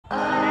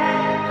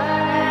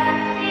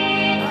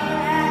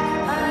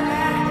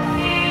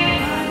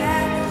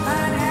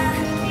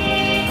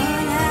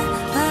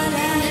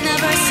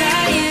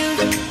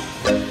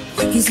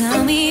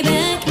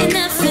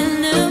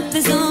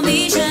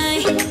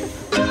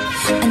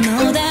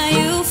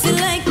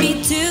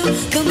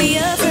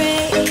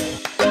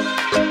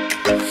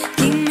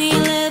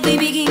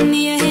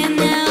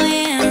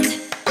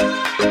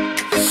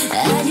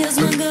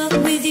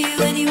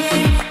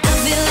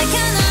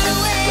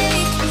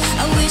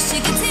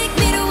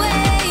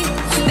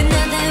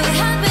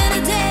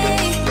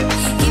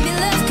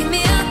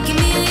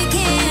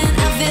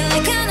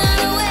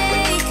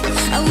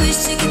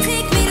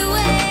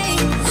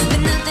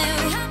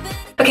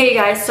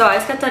guys, so I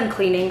just got done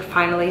cleaning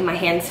finally. My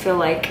hands feel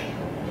like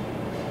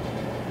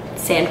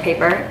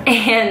sandpaper,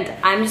 and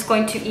I'm just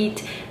going to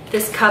eat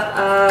this cup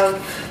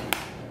of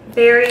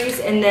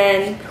berries and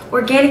then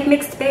organic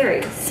mixed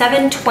berries.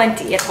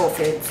 $7.20 at Whole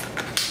Foods.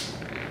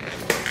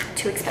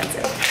 Too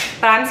expensive.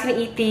 But I'm just gonna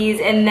eat these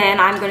and then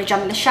I'm gonna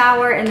jump in the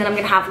shower and then I'm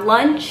gonna have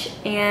lunch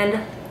and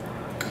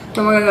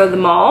then we're gonna go to the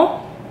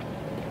mall.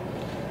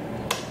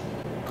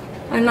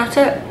 And that's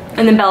it.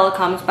 And then Bella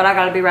comes, but I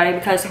gotta be ready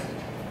because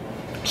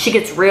she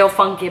gets real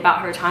funky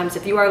about her times.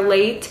 If you are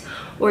late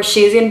or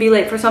she's gonna be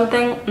late for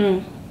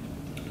something,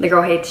 the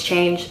girl hates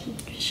change.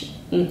 She's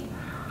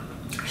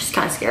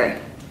kind of scary.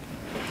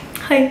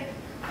 Hi.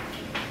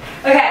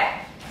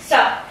 Okay, so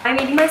I'm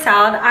eating my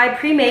salad. I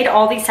pre-made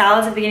all these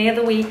salads at the beginning of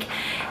the week,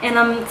 and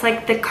it's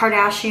like the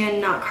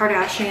Kardashian, not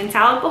Kardashian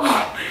salad bowl.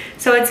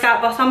 So it's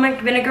got balsamic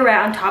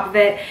vinaigrette on top of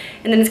it,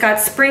 and then it's got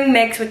spring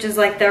mix, which is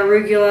like the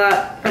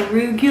arugula,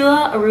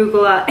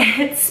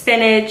 it's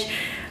spinach,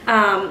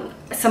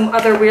 some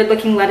other weird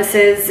looking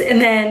lettuces, and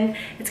then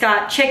it's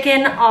got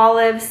chicken,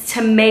 olives,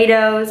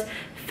 tomatoes,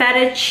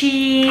 feta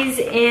cheese,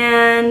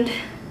 and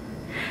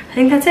I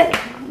think that's it.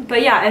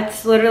 But yeah,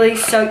 it's literally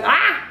so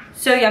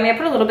yummy. I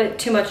put a little bit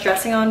too much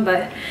dressing on,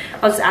 but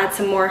I'll just add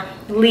some more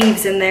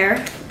leaves in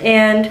there.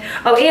 And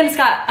oh, and it's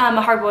got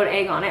a hard-boiled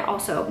egg on it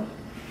also.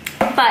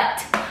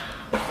 But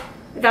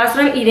that's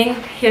what I'm eating.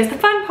 Here's the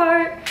fun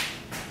part.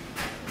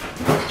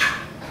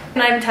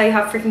 Can I even tell you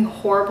how freaking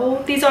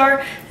horrible these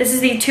are? This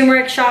is the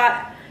turmeric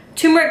shot,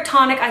 turmeric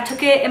tonic. I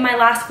took it in my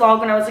last vlog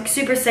when I was like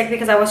super sick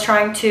because I was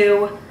trying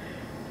to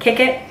kick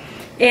it.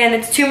 And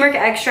it's turmeric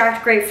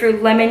extract,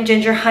 grapefruit, lemon,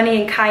 ginger,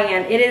 honey, and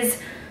cayenne. It is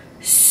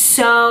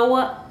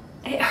so,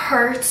 it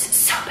hurts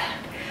so bad.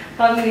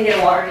 I'm gonna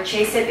get water to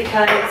chase it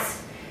because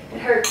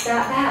it hurts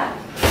that bad.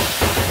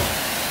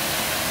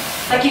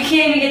 Like you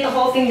can't even get the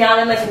whole thing down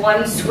in like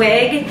one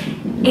swig,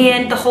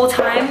 and the whole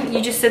time you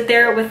just sit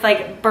there with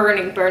like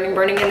burning, and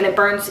then it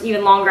burns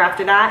even longer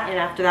after that,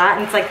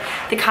 and it's like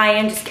the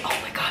cayenne just, oh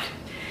my god,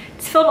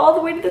 it's filled all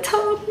the way to the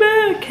top.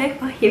 Okay,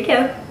 well here we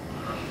go.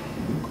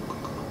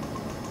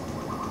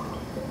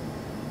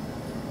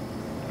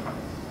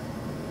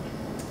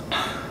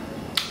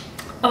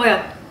 Oh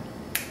yeah,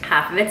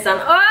 half of it's done.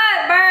 Oh,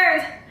 it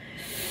burns!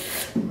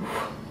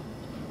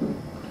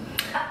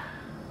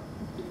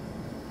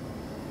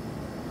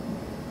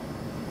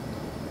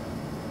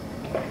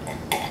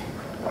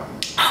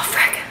 Oh,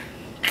 frick.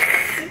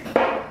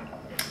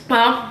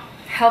 Well,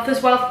 health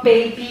is wealth,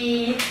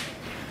 baby.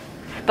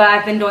 But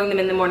I've been doing them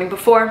in the morning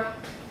before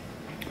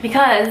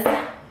because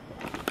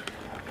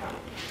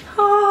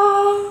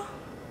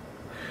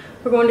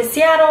we're going to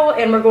Seattle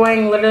and we're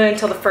going literally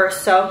until the 1st,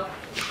 so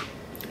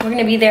we're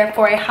gonna be there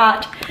for a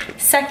hot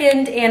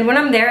second. And when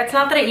I'm there, it's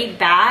not that I eat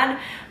bad,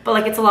 but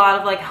like it's a lot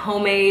of like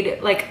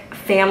homemade, like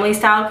family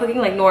style cooking.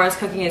 Like Nora's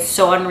cooking is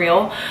so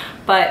unreal.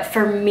 But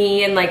for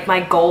me and like my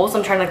goals,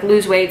 I'm trying to like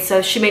lose weight.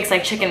 So she makes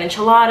like chicken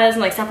enchiladas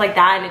and like stuff like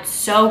that, and it's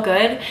so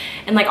good.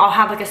 And like I'll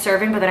have like a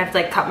serving, but then I have to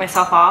like cut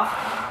myself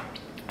off.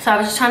 So I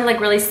was just trying to like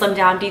really slim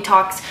down,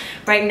 detox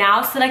right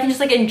now so that I can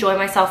just like enjoy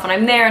myself when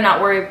I'm there and not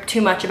worry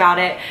too much about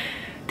it.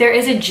 There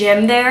is a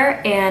gym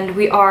there and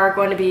we are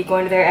going to be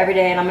going there every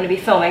day, and I'm going to be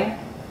filming.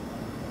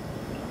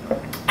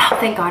 Oh,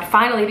 thank God,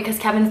 finally, because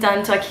Kevin's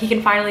done, so like he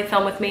can finally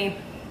film with me.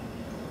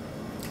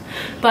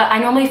 But I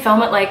normally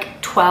film at like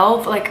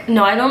 12, I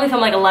normally film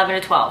like 11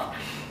 or 12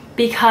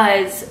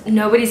 because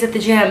nobody's at the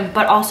gym,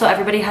 but also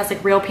everybody has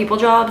like real people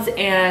jobs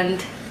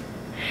and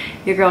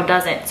your girl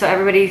doesn't. So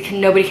nobody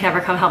can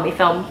ever come help me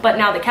film. But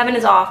now that Kevin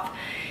is off,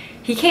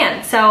 he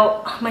can.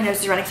 So oh, my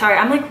nose is running. Sorry,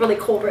 I'm like really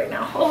cold right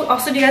now. Oh,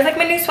 also, do you guys like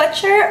my new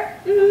sweatshirt?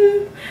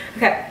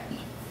 Okay,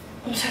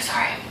 I'm so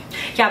sorry.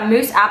 Yeah,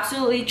 Moose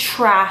absolutely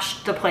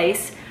trashed the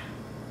place.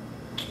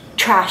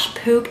 Trash,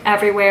 poop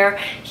everywhere.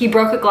 He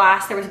broke a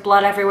glass, there was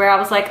blood everywhere. I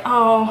was like,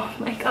 oh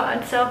my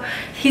God. So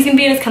he's gonna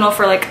be in his kennel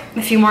for like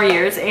a few more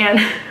years. And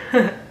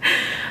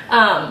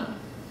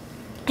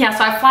yeah,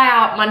 so I fly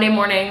out Monday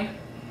morning.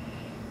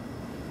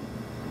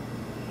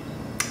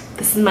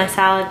 This is my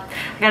salad.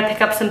 I gotta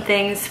pick up some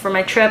things for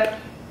my trip.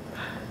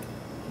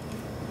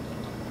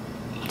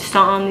 Just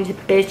not on these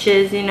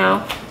bitches, you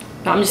know.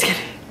 No, I'm just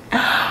kidding.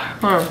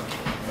 Woo!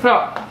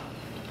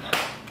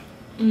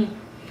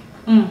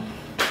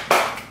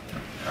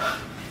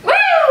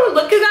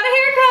 Look who got a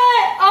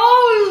haircut!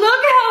 Oh,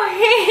 look how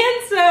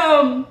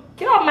handsome!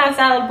 Get off my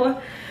salad, boy.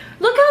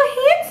 Look how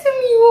handsome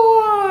you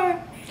are!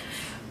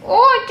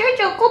 Oh,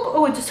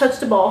 oh, it just touched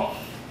the ball.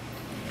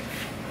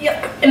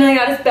 Yep. And then I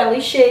got his belly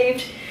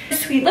shaved.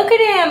 Sweet, look at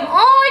him.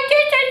 Oh,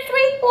 you're a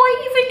sweet boy,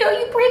 even though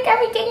you break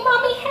everything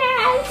mommy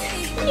has.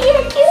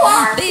 Yes, you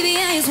are. Baby, I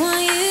just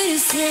want you to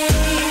say.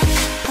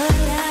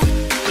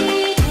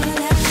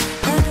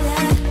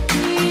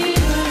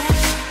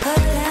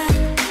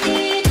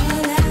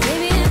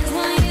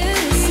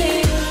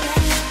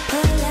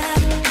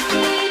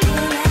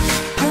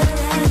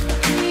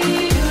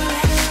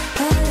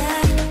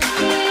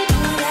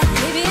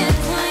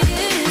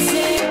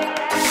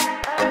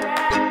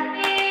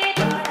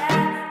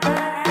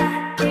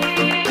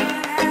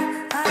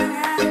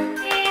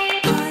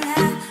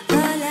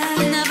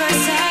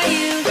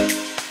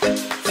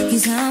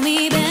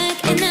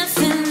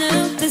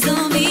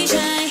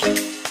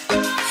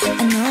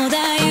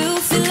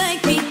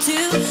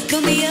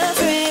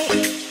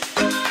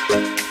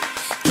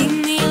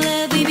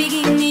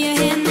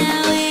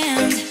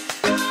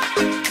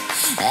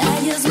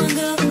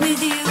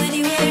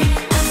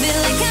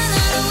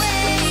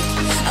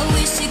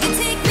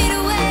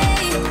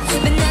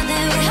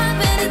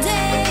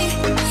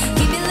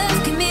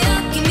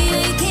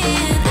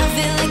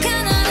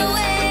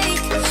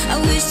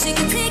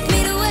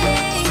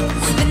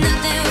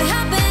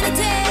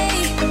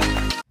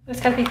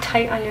 it's gotta be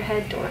tight on your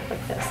head, Dork,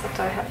 like this. That's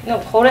all I have. No,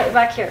 hold it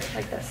back here,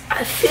 like this.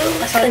 I feel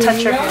like I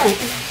touch your hand.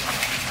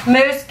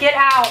 Moose, get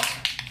out.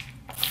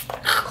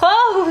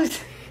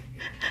 Close.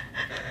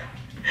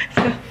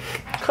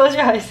 Close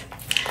your eyes.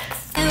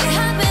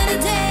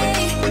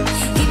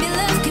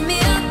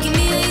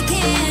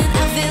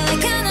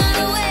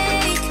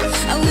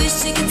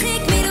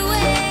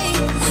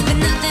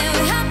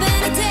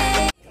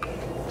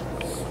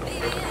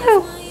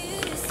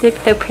 You look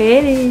so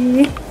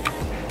pretty.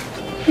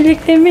 You look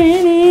so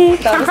pretty.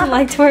 That doesn't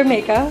like to wear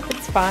makeup.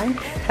 It's fine.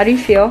 How do you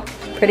feel?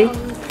 Pretty?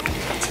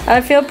 I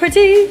feel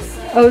pretty.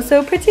 Oh,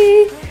 so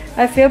pretty.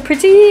 I feel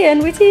pretty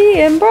and witty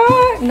and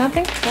bright.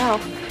 Nothing? Wow.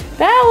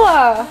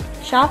 Bella!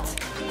 Shots?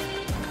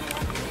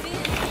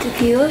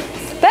 Tequila?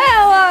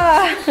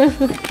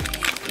 Bella!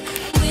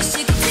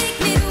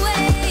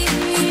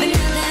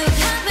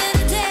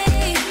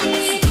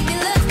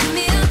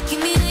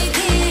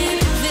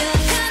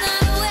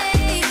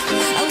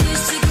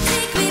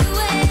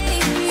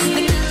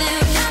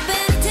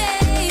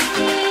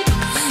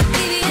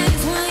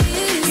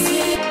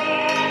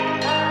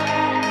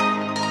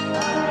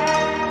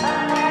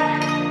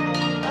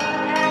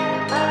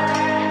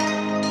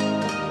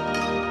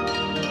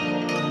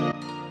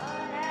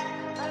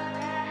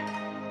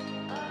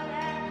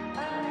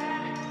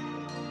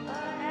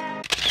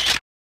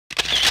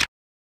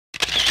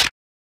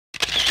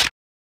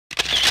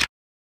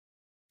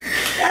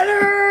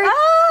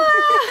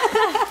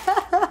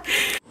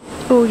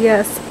 Oh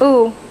yes.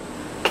 Oh.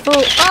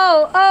 Oh.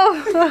 Oh.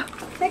 Oh.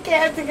 I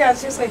can't have to go.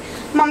 Seriously.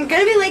 Mom, I'm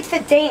gonna be late to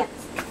dance.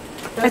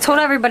 I told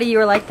everybody you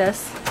were like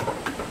this.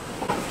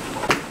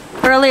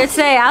 Earlier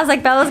today, I was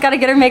like, Bella's gotta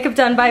get her makeup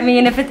done by me,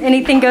 and if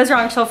anything goes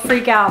wrong, she'll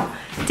freak out.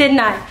 Didn't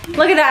I?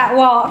 Look at that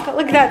walk.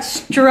 Look at that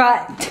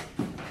strut.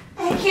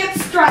 I can't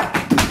strut.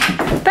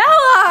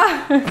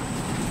 Bella!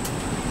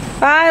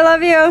 Bye, I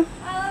love you.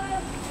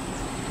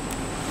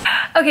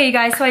 Okay, you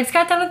guys, so I just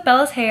got done with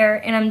Bella's hair,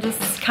 and I'm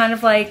just kind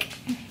of like,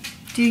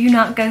 do you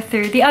not go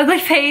through the ugly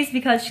phase,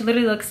 because she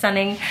literally looks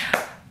stunning.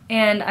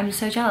 And I'm just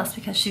so jealous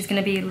because she's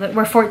gonna be,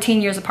 we're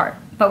 14 years apart,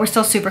 but we're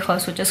still super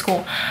close, which is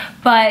cool.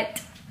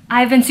 But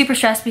I've been super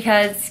stressed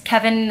because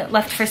Kevin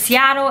left for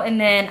Seattle, and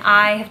then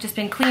I have just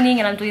been cleaning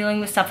and I'm dealing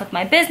with stuff with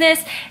my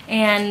business,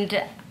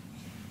 and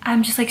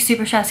I'm just like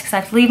super stressed because I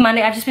have to leave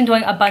Monday. I've just been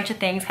doing a bunch of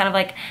things, kind of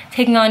like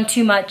taking on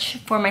too much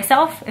for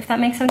myself, if that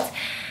makes sense.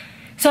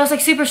 So I was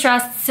like super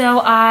stressed, so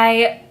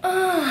I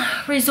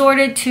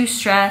resorted to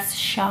stress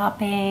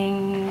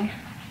shopping.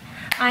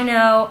 I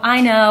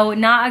know,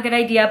 not a good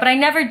idea, but I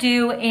never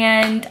do,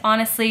 and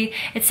honestly,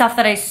 it's stuff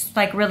that I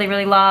like really,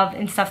 really love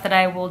and stuff that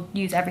I will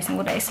use every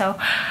single day, so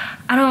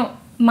I don't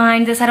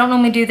mind this. I don't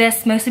normally do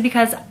this, mostly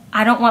because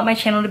I don't want my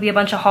channel to be a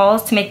bunch of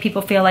hauls to make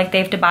people feel like they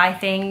have to buy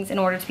things in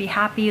order to be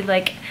happy.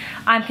 Like,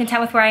 I'm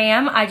content with where I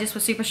am. I just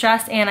was super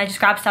stressed, and I just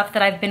grabbed stuff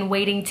that I've been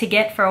waiting to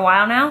get for a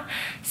while now,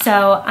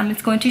 so I'm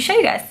just going to show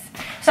you guys.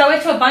 So I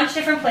went to a bunch of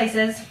different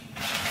places.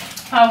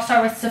 I'll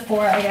start with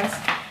Sephora, I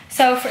guess.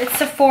 So for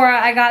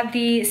Sephora, I got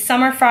the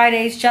Summer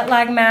Fridays jet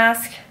lag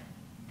mask.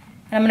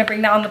 And I'm gonna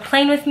bring that on the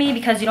plane with me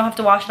because you don't have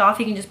to wash it off.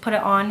 You can just put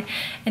it on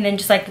and then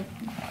just like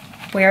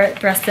wear it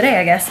the rest of the day,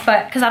 I guess.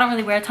 But because I don't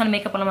really wear a ton of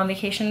makeup when I'm on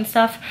vacation and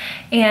stuff.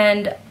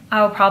 And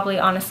I will probably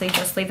honestly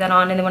just leave that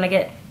on. And then when I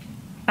get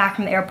back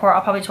from the airport,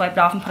 I'll probably just wipe it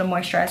off and put a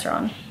moisturizer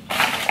on.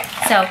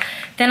 So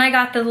then I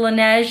got the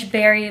Laneige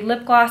Berry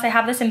lip gloss. I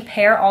have this in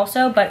pear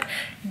also, but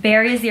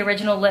berry is the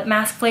original lip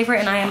mask flavor,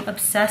 and I am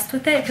obsessed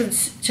with it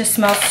because it just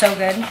smells so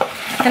good.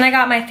 Then I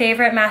got my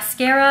favorite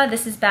mascara.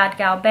 This is Bad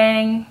Gal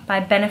Bang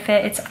by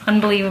Benefit. It's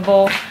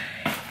unbelievable.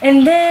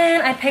 And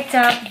then I picked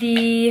up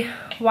the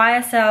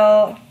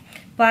YSL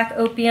Black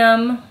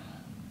Opium,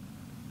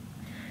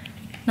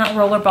 not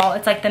rollerball,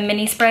 it's like the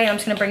mini spray. I'm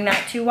just gonna bring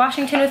that to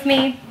Washington with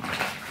me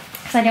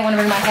because I didn't want to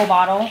bring my whole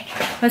bottle.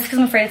 That's because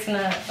I'm afraid it's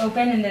gonna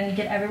open and then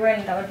get everywhere,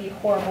 and that would be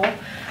horrible.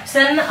 So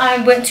then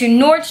I went to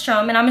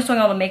Nordstrom, and I'm just doing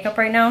all the makeup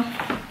right now.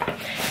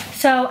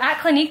 So at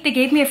Clinique, they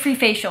gave me a free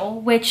facial,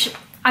 which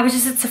I was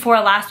just at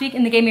Sephora last week,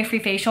 and they gave me a free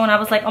facial, and I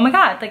was like, oh my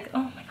god,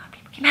 people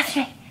keep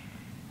messaging me.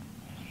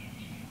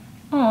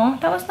 Oh,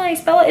 that was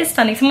nice. Bella is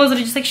stunning. Someone was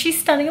just like, she's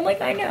stunning. I'm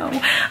like, I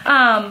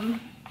know.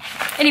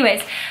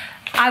 Anyways,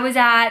 I was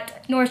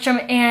at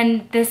Nordstrom,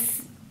 and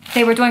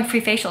they were doing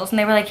free facials, and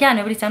they were like, yeah,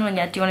 nobody's done one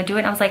yet. Do you want to do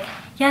it? And I was like,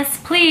 yes,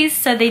 please.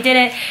 So they did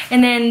it.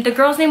 And then the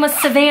girl's name was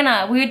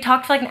Savannah. We had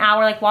talked for like an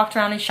hour, like walked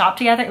around and shopped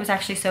together. It was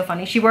actually so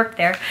funny. She worked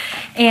there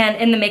and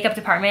in the makeup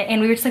department,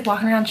 and we were just like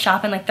walking around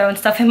shopping, like throwing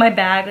stuff in my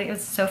bag. Like, it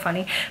was so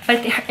funny.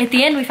 But at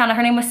the end, we found out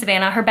her name was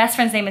Savannah. Her best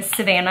friend's name is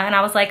Savannah. And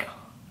I was like,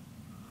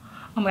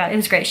 oh my god, it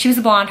was great. She was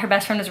a blonde, her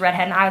best friend was a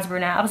redhead, and I was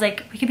brunette. I was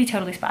like, we could be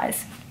totally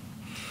spies.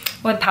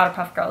 Or the Powder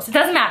Puff Girls. It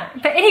doesn't matter.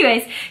 But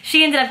anyways,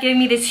 she ended up giving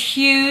me this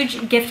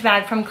huge gift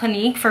bag from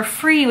Clinique for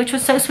free, which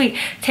was so sweet.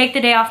 Take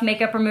the Day Off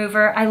makeup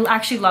remover. I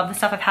actually love this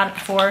stuff. I've had it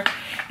before.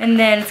 And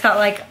then it's got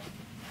like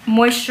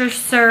Moisture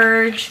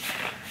Surge,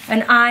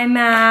 an eye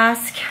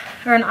mask,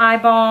 or an eye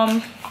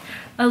balm,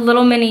 a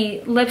little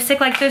mini lipstick.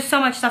 Like, there's so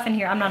much stuff in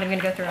here. I'm not even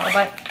gonna go through it all,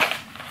 but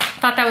I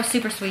thought that was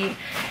super sweet.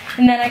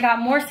 And then I got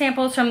more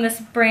samples from this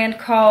brand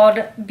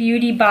called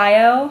Beauty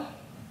Bio.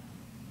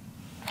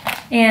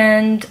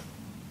 And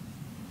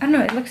I don't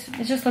know,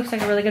 it just looks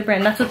like a really good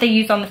brand. That's what they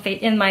use on the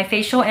in my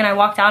facial, and I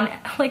walked out and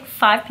like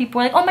 5 people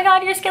were like, oh my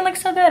god, your skin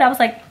looks so good. I was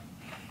like,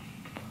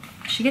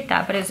 I should get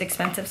that, but it was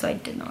expensive, so I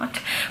did not.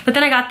 But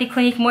then I got the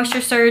Clinique Moisture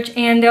Surge,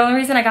 and the only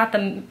reason I got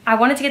I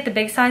wanted to get the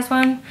big size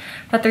one,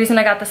 but the reason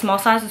I got the small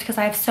size was because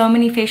I have so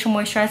many facial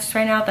moisturizers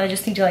right now that I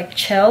just need to like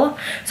chill.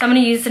 So I'm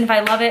gonna use it, and if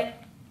I love it,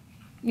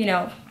 you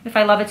know, if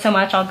I love it so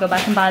much, I'll go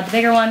back and buy the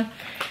bigger one.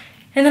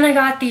 And then I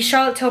got the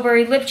Charlotte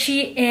Tilbury Lip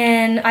Cheat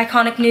in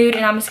Iconic Nude,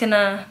 and I'm just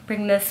gonna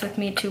bring this with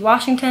me to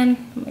Washington.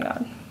 Oh my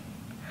god.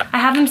 I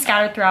have them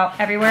scattered throughout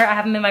everywhere. I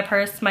have them in my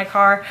purse, my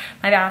car,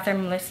 my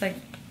bathroom. It's like,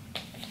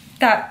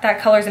 that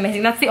color is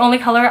amazing. That's the only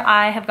color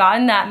I have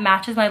gotten that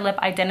matches my lip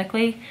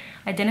identically.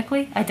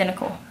 Identically?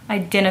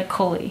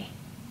 Identically.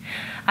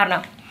 I don't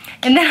know.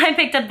 And then I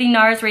picked up the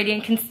NARS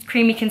Radiant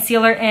Creamy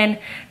Concealer in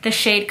the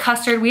shade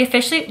Custard. We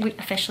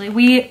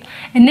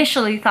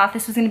initially thought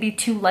this was going to be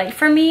too light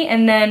for me,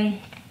 and then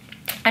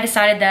I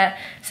decided that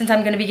since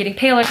I'm going to be getting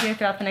paler here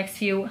throughout the next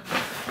few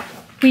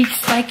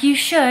weeks, like you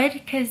should,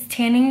 because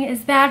tanning is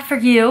bad for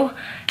you,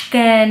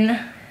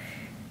 then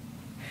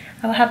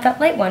I will have that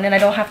light one and I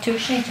don't have to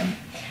exchange them.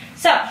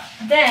 So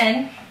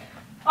then,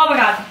 oh my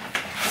god,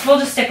 we'll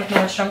just stick with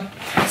Nordstrom.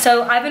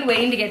 So I've been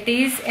waiting to get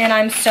these and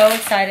I'm so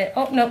excited.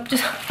 Oh, nope,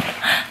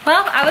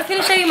 well, I was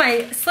gonna show you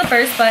my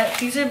slippers, but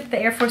these are the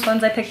Air Force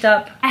Ones I picked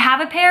up. I have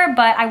a pair,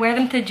 but I wear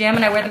them to the gym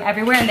and I wear them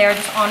everywhere, and they're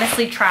just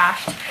honestly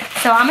trashed.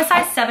 So I'm a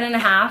size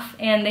 7.5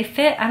 and they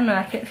fit, I don't know,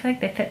 I feel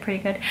like they fit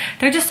pretty good.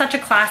 They're just such a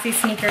classy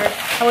sneaker.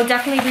 I will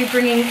definitely be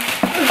bringing,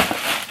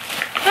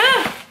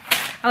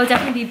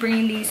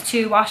 these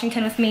to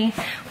Washington with me,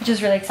 which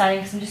is really exciting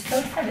because I'm just so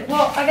excited.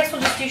 Well, I guess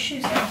we'll just do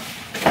shoes now.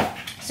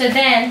 So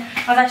then,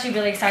 I was actually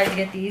really excited to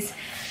get these.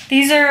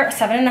 These are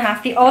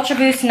 7.5, the Ultra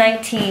Boost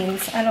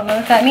 19s. I don't know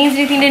if that means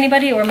anything to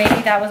anybody, or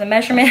maybe that was a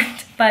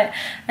measurement, but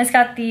I just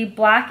got the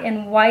black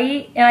and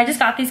white, and I just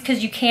got these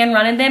because you can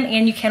run in them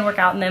and you can work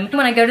out in them.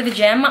 When I go to the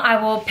gym,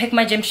 I will pick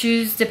my gym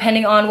shoes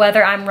depending on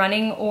whether I'm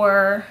running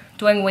or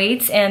doing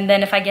weights, and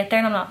then if I get there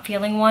and I'm not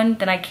feeling one,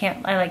 then I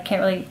can't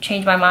really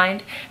change my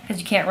mind, because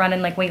you can't run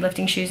in like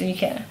weightlifting shoes, and you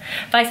can't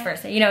vice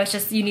versa, you know. It's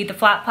just you need the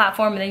flat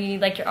platform and then you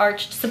need like your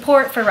arched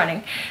support for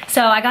running.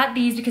 So I got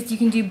these because you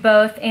can do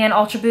both, and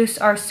Ultra Boosts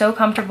are so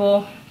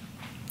comfortable.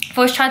 I've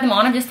always tried them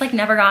on, I've just like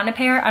never gotten a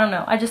pair. I don't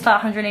know, I just thought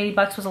 180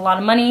 bucks was a lot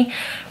of money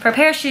for a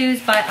pair of shoes,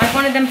 but I've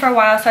wanted them for a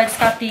while, so I just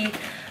got the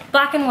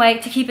black and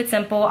white to keep it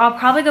simple. I'll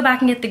probably go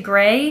back and get the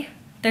gray.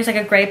 There's like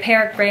a gray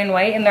pair, gray and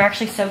white, and they're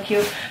actually so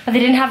cute. But they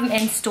didn't have them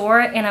in store,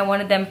 and I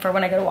wanted them for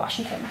when I go to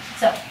Washington.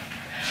 So,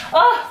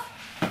 oh,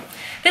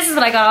 this is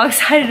what I got all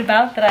excited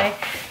about that I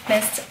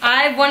missed.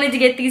 I've wanted to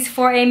get these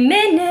for a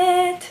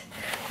minute.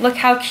 Look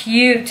how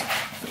cute.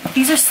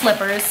 These are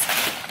slippers.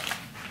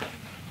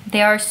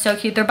 They are so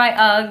cute. They're by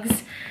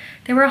Uggs.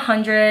 They were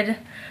 100.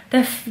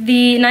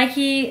 The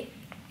Nike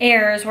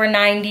Airs were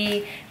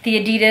 90.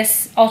 The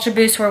Adidas Ultra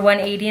Boost were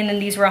 180, and then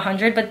these were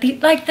 100. But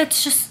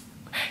that's just,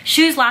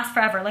 shoes last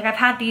forever. Like, I've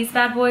had these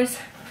bad boys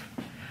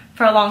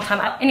for a long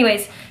time.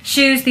 Anyways,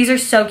 shoes, these are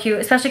so cute,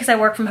 especially because I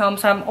work from home,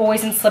 so I'm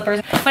always in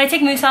slippers. When I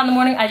take Moose out in the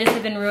morning, I just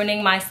have been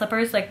ruining my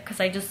slippers, like, because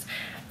I just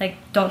like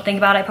don't think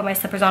about it. I put my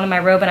slippers on in my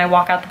robe and I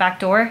walk out the back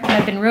door, and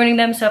I've been ruining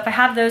them. So if I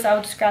have those, I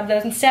will just grab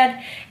those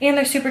instead, and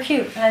they're super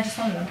cute and I just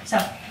love them. So,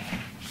 ooh,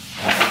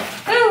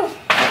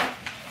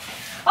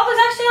 oh, there's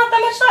actually not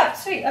that much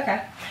left. Sweet.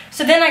 Okay,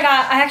 so then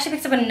I actually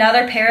picked up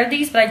another pair of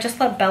these, but I just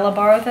let Bella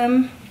borrow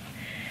them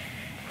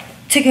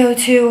to go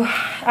to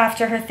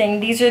after her thing.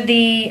 These are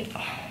the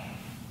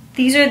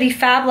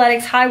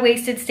Fabletics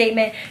high-waisted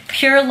statement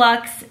Pure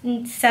Luxe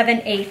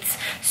 7/8.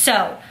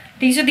 So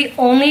these are the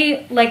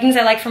only leggings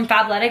I like from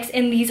Fabletics,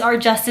 and these are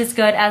just as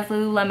good as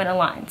Lululemon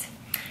Aligned.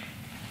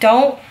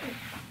 Don't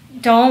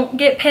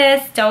get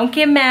pissed, don't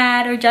get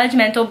mad or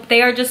judgmental.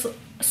 They are just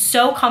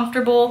so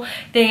comfortable.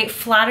 They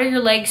flatter your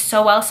legs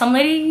so well. Some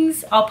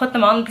leggings, I'll put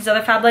them on, these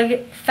other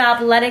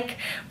Fabletic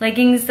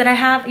leggings that I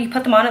have, you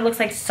put them on, it looks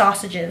like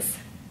sausages.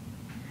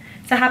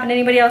 Does that happen to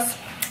anybody else?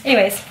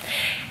 Anyways,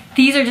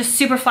 these are just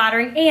super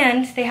flattering,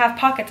 and they have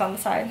pockets on the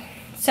side.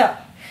 So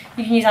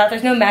you can use that.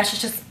 There's no mesh.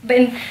 It's just,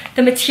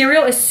 the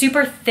material is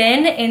super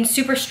thin and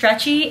super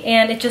stretchy,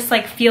 and it just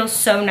like feels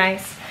so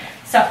nice.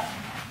 So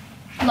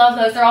love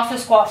those. They're also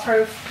squat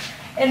proof.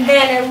 And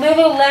then at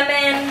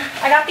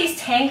Lululemon, I got these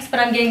tanks, but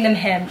I'm getting them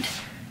hemmed.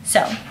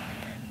 So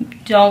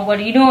what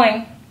are you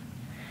doing?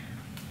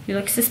 You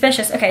look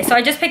suspicious. Okay, so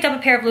I just picked up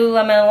a pair of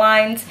Lululemon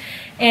Aligns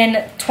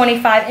in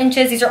 25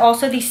 inches. These are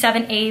also the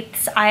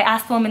 7/8. I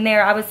asked the woman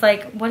there, I was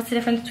like, what's the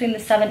difference between the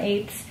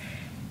 7/8?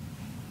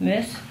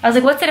 Miss? I was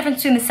like, what's the difference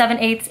between the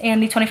 7/8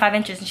 and the 25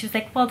 inches? And she was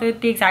like, well, they're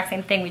the exact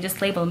same thing. We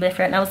just label them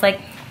different. And I was like,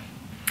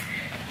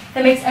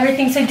 that makes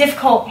everything so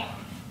difficult.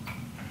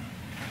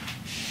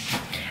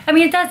 I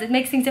mean, it does. It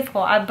makes things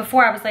difficult.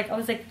 Before I was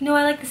like, no,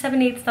 I like the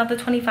 7/8, not the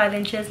 25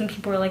 inches. And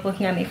people were like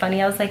looking at me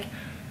funny. I was like,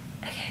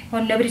 okay.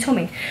 Well, nobody told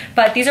me.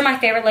 But these are my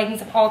favorite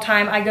leggings of all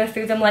time. I go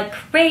through them like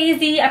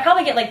crazy. I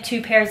probably get like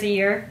 2 pairs a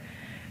year.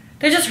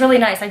 They're just really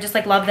nice. I just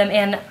like love them,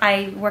 and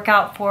I work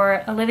out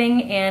for a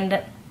living,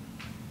 and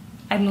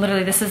I'm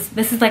literally, this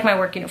is like my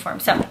work uniform,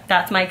 so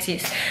that's my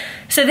excuse.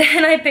 So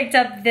then I picked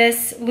up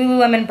this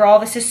Lululemon bra.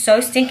 This is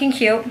so stinking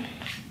cute.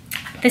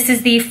 This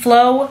is the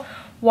Flow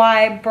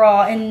Y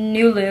bra in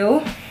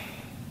Nulu.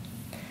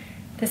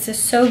 This is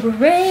so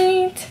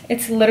great.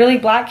 It's literally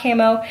black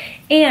camo,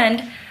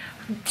 and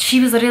she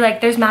was literally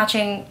like, there's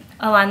matching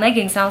Align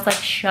leggings, and I was like,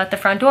 shut the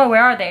front door,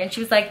 where are they? And she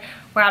was like,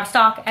 we're out of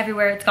stock,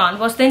 everywhere, it's gone.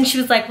 Well, so then she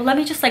was like, well, let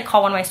me just like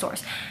call one of my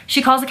stores.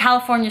 She calls a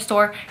California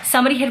store.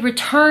 Somebody had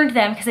returned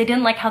them because they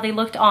didn't like how they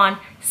looked on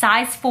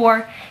size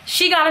 4.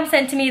 She got them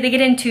sent to me. They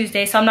get in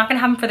Tuesday, so I'm not gonna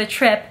have them for the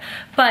trip,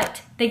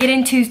 but they get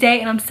in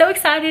Tuesday, and I'm so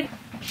excited.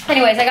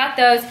 Anyways, I got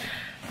those.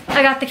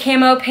 I got the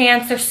camo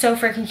pants. They're so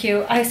freaking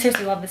cute. I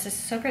seriously love this. This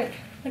is so great.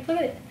 Like, look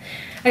at it.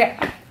 Okay,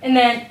 and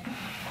then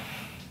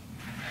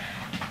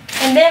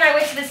I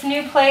went to this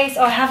new place.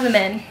 Oh, I have them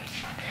in.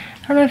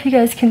 I don't know if you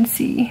guys can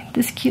see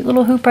this cute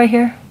little hoop right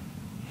here.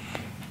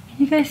 Can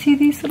you guys see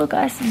these little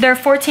guys? They're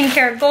 14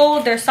 karat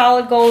gold. They're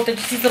solid gold. They're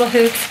just these little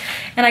hoops.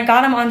 And I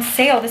got them on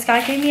sale. This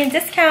guy gave me a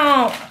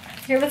discount. I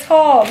forget what it's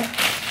called.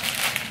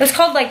 It was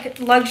called like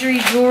luxury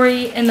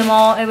jewelry in the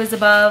mall. It was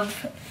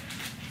above,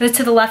 it was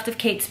to the left of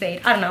Kate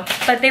Spade. I don't know.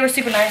 But they were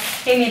super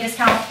nice. Gave me a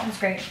discount. It was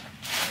great.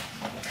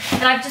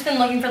 And I've just been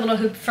looking for little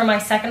hoops for my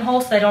second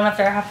hole, so I don't have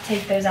to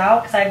take those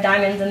out because I have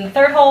diamonds in the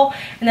third hole,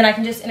 and then I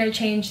can just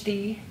interchange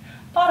the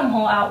bottom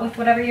hole out with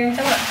whatever earrings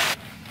I want.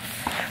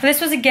 This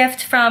was a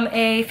gift from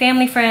a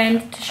family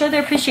friend to show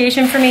their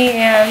appreciation for me,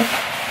 and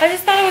I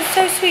just thought it was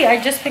so sweet.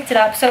 I just picked it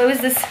up. So it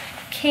was this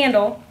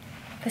candle.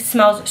 This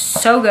smells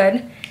so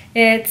good.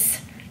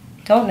 It's,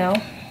 don't know.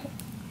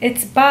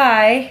 It's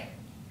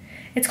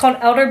called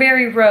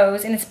Elderberry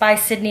Rose, and it's by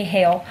Sydney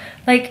Hale.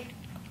 Like,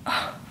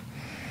 oh,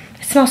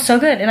 it smells so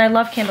good, and I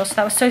love candles, so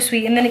that was so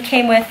sweet. And then it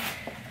came with,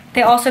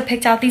 they also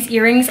picked out these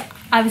earrings.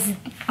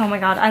 Oh my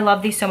god, I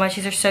love these so much.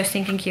 These are so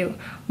stinking cute.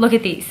 Look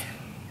at these.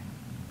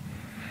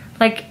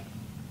 Like,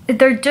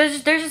 they're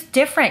just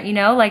different, you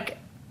know? Like,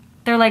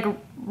 they're like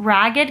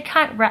ragged,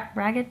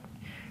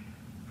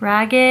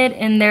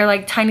 and they're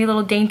like tiny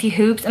little dainty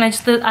hoops. And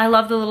I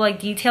love the little like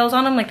details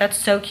on them. Like, that's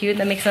so cute.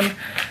 That makes them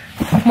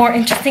more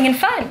interesting and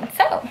fun.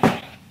 So,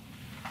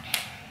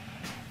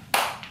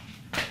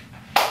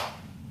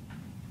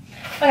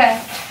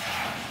 okay.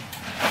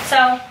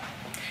 So,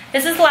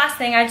 this is the last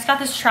thing. I just got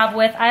this to travel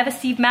with. I have a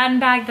Steve Madden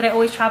bag that I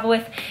always travel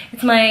with.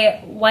 It's my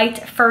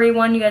white furry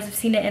one. You guys have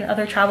seen it in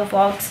other travel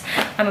vlogs.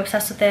 I'm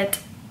obsessed with it.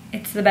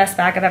 It's the best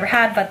bag I've ever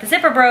had, but the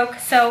zipper broke,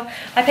 so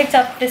I picked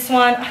up this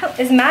one.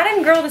 Is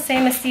Madden Girl the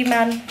same as Steve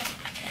Madden?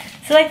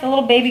 Is it like the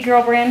little baby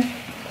girl brand?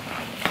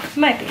 It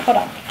might be. Hold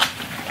on.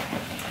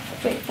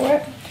 Wait for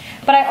it.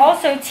 But I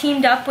also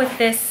teamed up with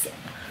this,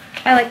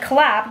 I like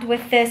collabed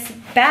with this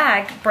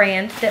bag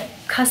brand that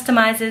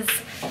customizes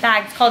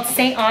bags. It's called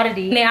Saint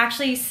Oddity. And they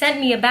actually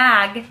sent me a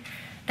bag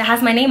that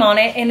has my name on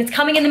it, and it's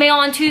coming in the mail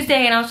on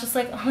Tuesday, and I was just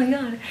like, oh my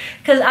god,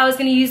 because I was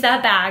going to use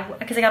that bag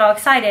because I got all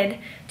excited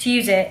to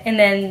use it, and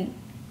then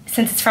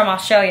since it's from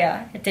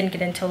Australia, it didn't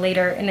get in until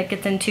later, and it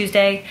gets in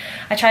Tuesday.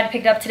 I tried to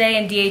pick it up today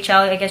in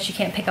DHL. I guess you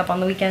can't pick up on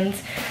the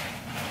weekends.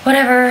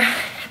 Whatever.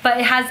 But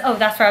it has, oh,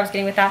 that's where I was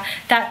getting with that.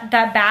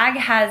 That bag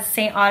has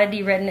Saint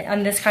Oddity written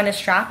on this kind of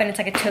strap, and it's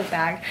like a tote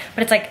bag.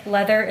 But it's like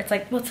leather. It's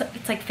like, well,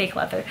 it's like fake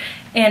leather.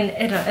 And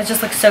it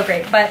just looks so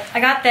great. But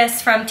I got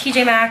this from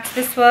TJ Maxx.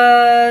 This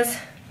was,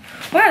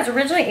 wow, it was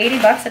originally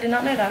 80 bucks. I did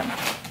not know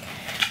that.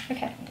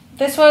 Okay.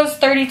 This was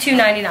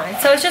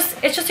 $32.99. So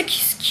it's just a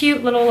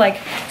cute little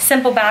like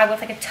simple bag with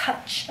like a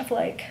touch of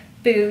like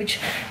booge.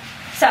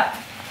 So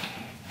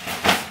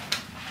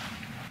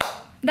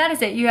that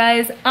is it, you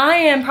guys. I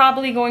am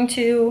probably going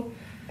to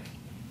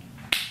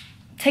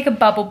take a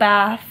bubble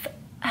bath,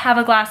 have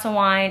a glass of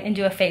wine, and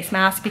do a face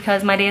mask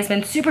because my day has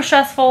been super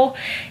stressful,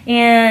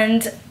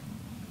 and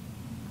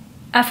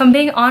if I'm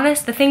being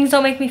honest, the things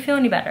don't make me feel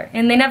any better,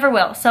 and they never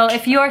will. So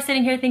if you are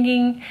sitting here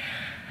thinking,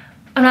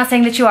 I'm not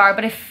saying that you are,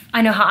 but if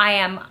I know how I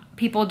am,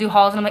 people do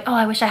hauls and I'm like, oh,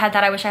 I wish I had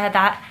that, I wish I had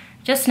that.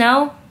 Just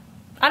know,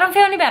 I don't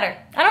feel any better.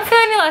 I don't feel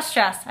any less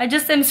stressed. I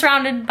just am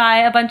surrounded by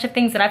a bunch of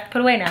things that I have to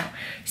put away now.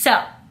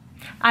 So,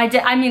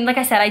 I mean, like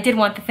I said, I did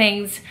want the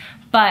things,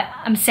 but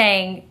I'm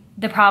saying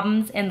the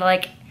problems and the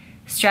like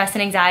stress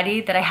and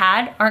anxiety that I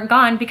had aren't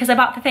gone because I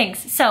bought the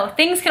things. So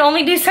things can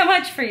only do so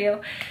much for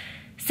you.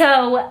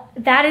 So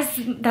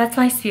that's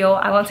my spiel.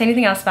 I won't say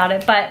anything else about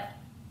it, but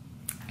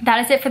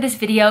that is it for this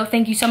video.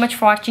 Thank you so much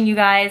for watching, you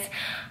guys.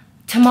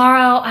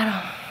 Tomorrow,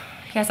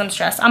 you guys, I'm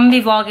stressed. I'm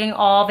gonna be vlogging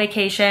all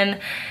vacation.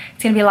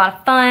 It's gonna be a lot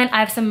of fun. I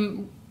have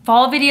some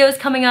fall videos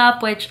coming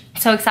up, which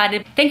I'm so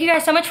excited. Thank you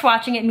guys so much for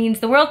watching. It means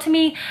the world to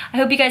me. I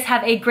hope you guys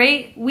have a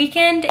great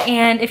weekend,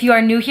 and if you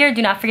are new here,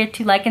 do not forget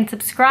to like and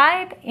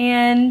subscribe,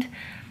 and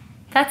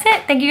that's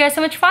it. Thank you guys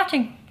so much for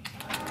watching.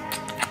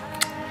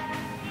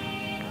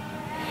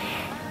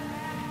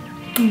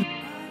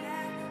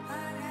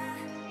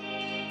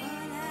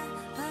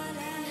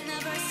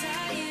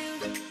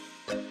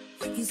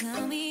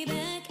 tell me, baby.